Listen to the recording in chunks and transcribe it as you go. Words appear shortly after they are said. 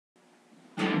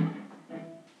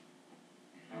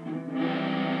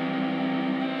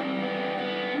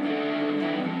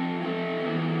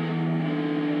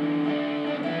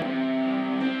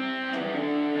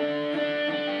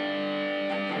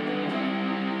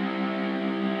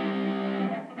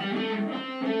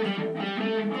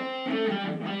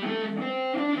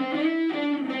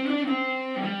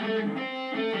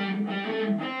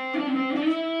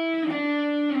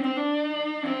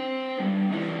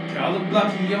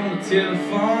Lucky on the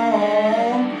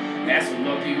telephone. That's what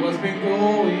Lucky what's been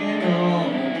going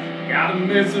on. Got a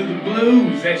mess of the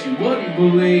blues that you wouldn't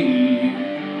believe.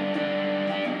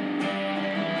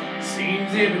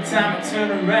 Seems every time I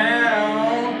turn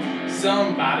around,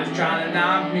 somebody's trying to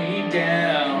knock me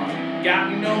down.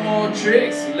 Got no more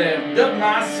tricks left up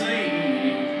my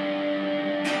sleeve.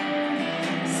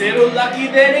 Said, oh Lucky,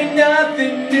 that ain't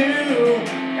nothing new.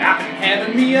 I've been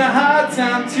having me a hard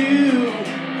time too.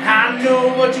 I know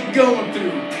what you're going through,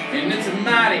 and it's a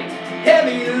mighty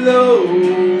heavy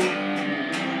load.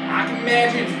 I can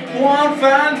imagine one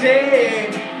fine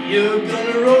day you're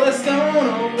gonna roll a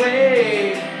stone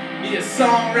away. Be a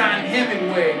songwriting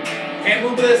Hemingway, and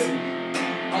we'll listen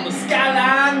on the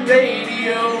Skyline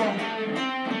radio.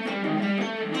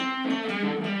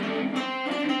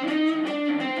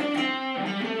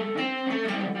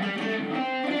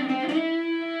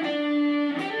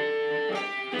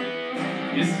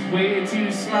 This is way too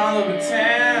small of a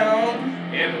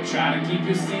town. Ever try to keep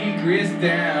your secrets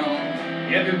down?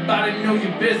 Everybody know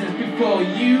your business before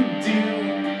you do.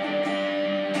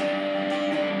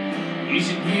 You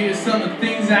should hear some of the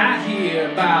things I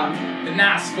hear about the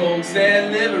nice folks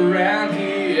that live around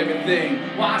here.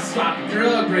 Everything, why swap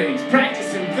drug raids,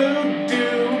 practicing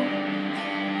voodoo.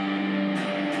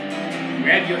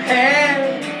 Grab your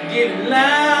hat, get in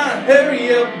line,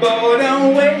 hurry up boy,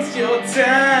 don't waste your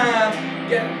time.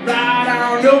 Get right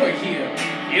on over here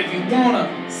if you wanna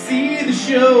see the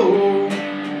show.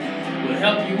 We'll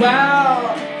help you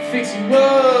out, fix you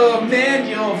up, mend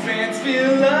your fence,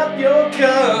 fill up your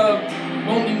cup.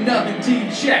 Won't need nothing till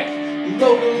you check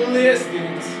local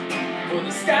listings for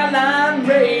the Skyline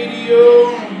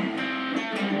radio.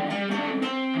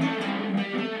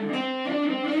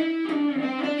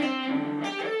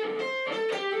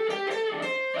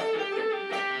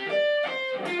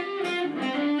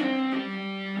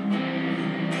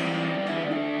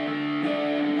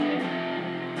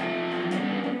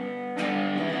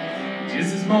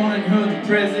 Just this morning heard the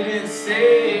president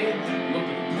say, look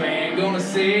at the plan, gonna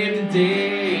save the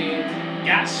day.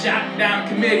 Got shot down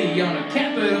committee on a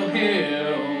Capitol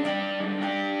Hill.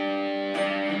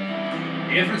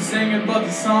 Different singer but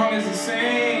the song is the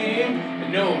same,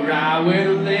 and no right where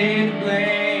to lay the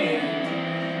blame.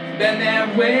 Been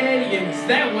that way and it's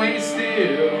that way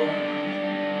still.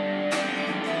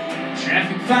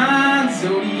 Traffic fines,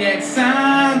 zodiac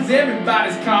signs,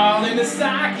 everybody's calling a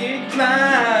psychic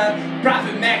climb.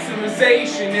 Profit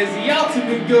maximization is the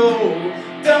ultimate goal,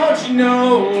 don't you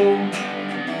know?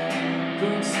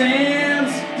 Food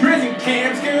stamps, prison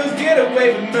camps, girls get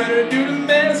away with murder due to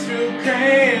menstrual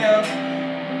cramp.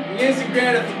 Instant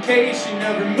gratification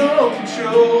of remote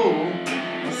control.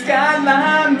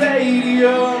 Skyline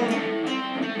radio.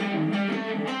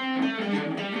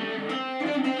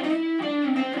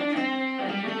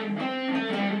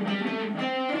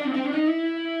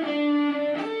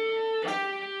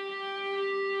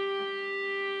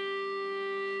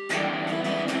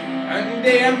 One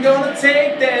day I'm gonna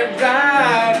take that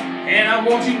ride, and I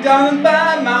want you darling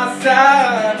by my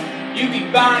side. You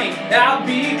be Bonnie, I'll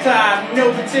be Clyde,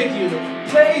 no particular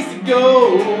place to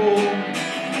go.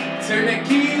 Turn that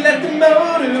key, let the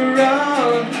motor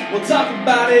run. We'll talk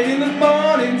about it in the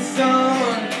morning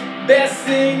sun. Best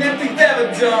thing that we've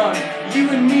ever done, you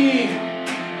and me,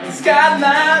 on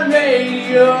Skyline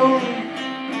Radio.